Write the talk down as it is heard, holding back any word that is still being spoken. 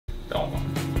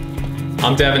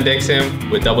I'm Devan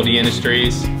Dickson with Double D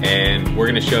Industries, and we're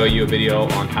going to show you a video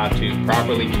on how to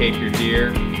properly cape your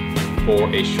deer for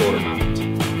a shoulder mount.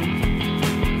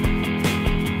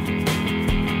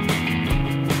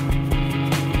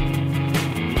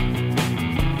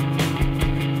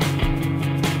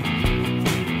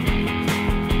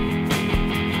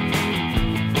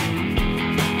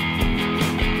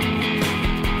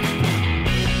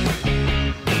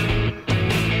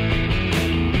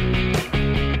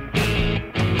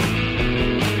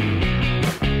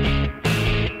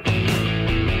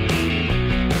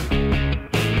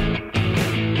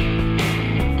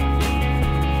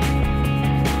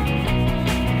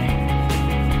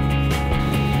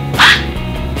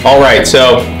 Alright,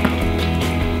 so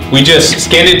we just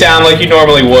skinned it down like you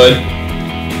normally would,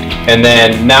 and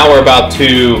then now we're about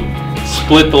to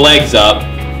split the legs up.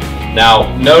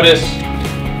 Now notice,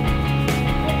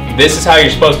 this is how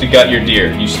you're supposed to gut your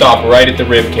deer. You stop right at the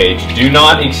rib cage. Do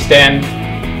not extend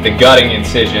the gutting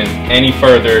incision any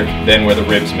further than where the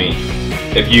ribs meet.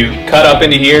 If you cut up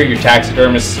into here, your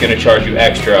taxidermist is going to charge you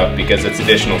extra because it's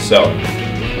additional sewing.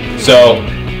 So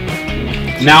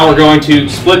now we're going to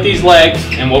split these legs,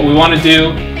 and what we want to do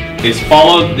is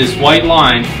follow this white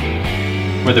line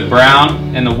where the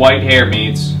brown and the white hair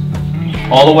meets,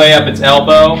 all the way up its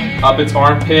elbow, up its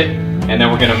armpit, and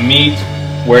then we're going to meet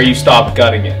where you stop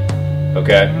gutting it,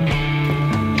 okay?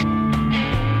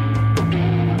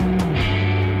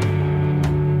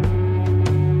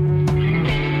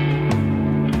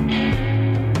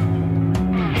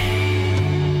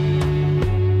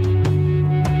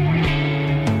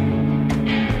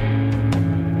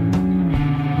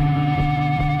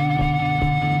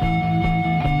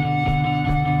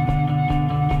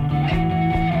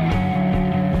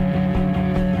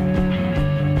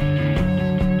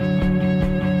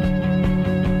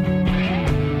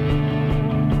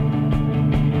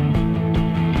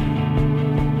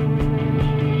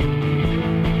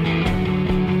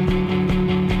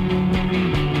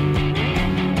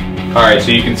 Alright,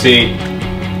 so you can see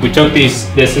we took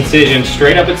this incision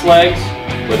straight up its legs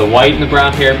where the white and the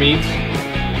brown hair meets,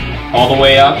 all the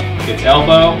way up its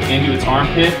elbow into its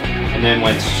armpit, and then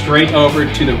went straight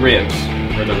over to the ribs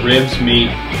where the ribs meet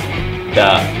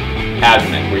the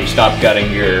abdomen, where you stop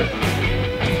gutting your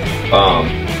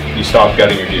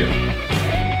deer.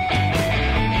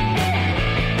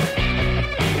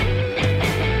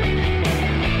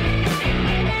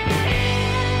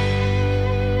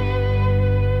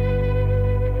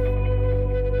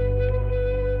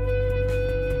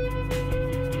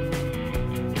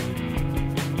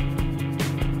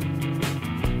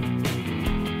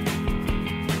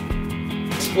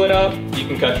 Split up, you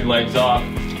can cut your legs off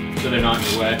so they're not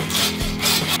in your way.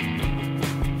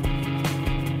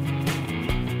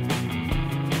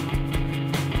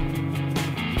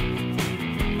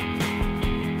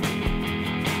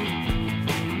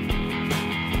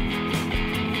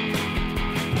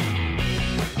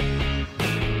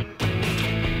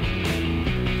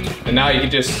 And now you can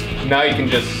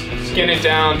just skin it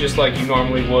down just like you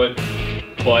normally would,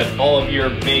 but all of your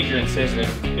major incisions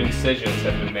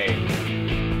have been made.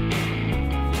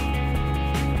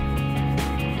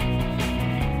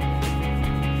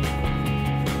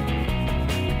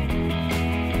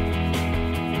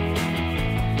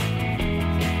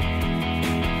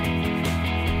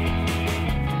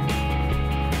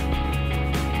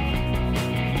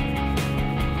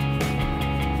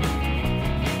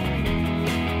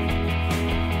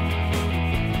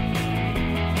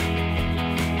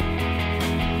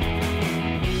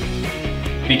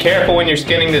 Be careful when you're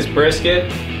skinning this brisket.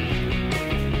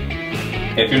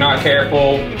 If you're not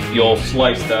careful, you'll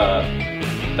slice the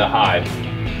hide.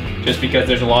 Just because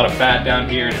there's a lot of fat down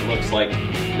here and it looks like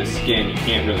the skin, you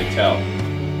can't really tell.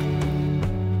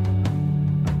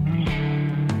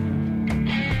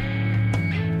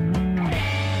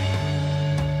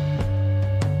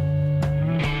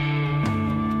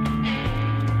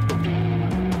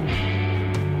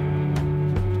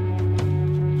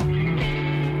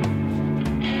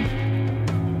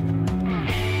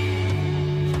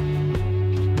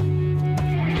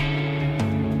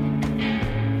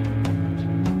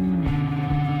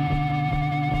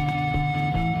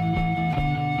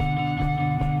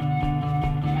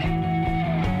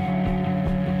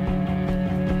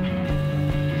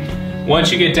 Once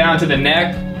you get down to the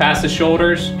neck, past the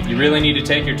shoulders, you really need to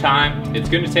take your time. It's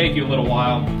going to take you a little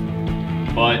while,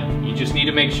 but you just need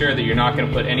to make sure that you're not going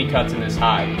to put any cuts in this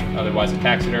hide. Otherwise, the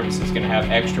taxidermist is going to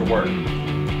have extra work,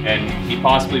 and he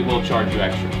possibly will charge you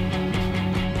extra.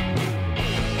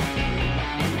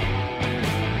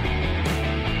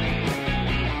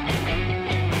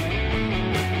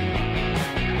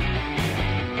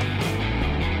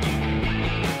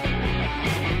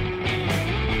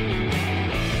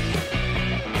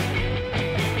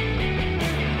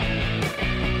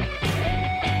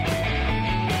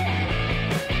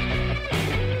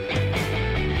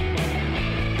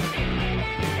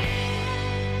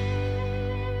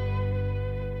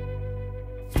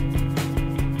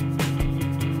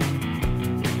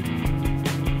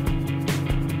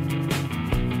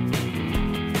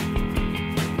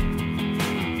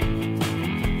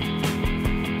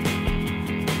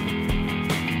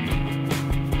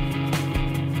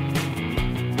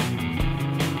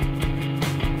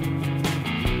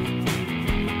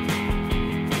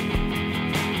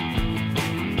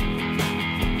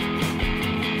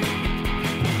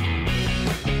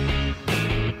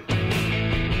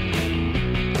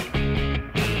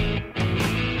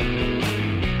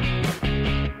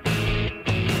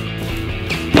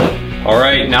 All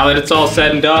right, now that it's all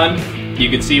said and done, you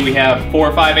can see we have 4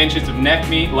 or 5 inches of neck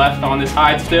meat left on this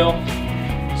hide still,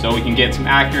 so we can get some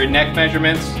accurate neck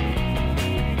measurements.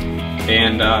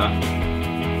 And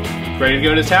ready to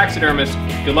go to the taxidermist.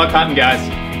 Good luck hunting, guys.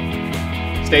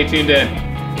 Stay tuned in.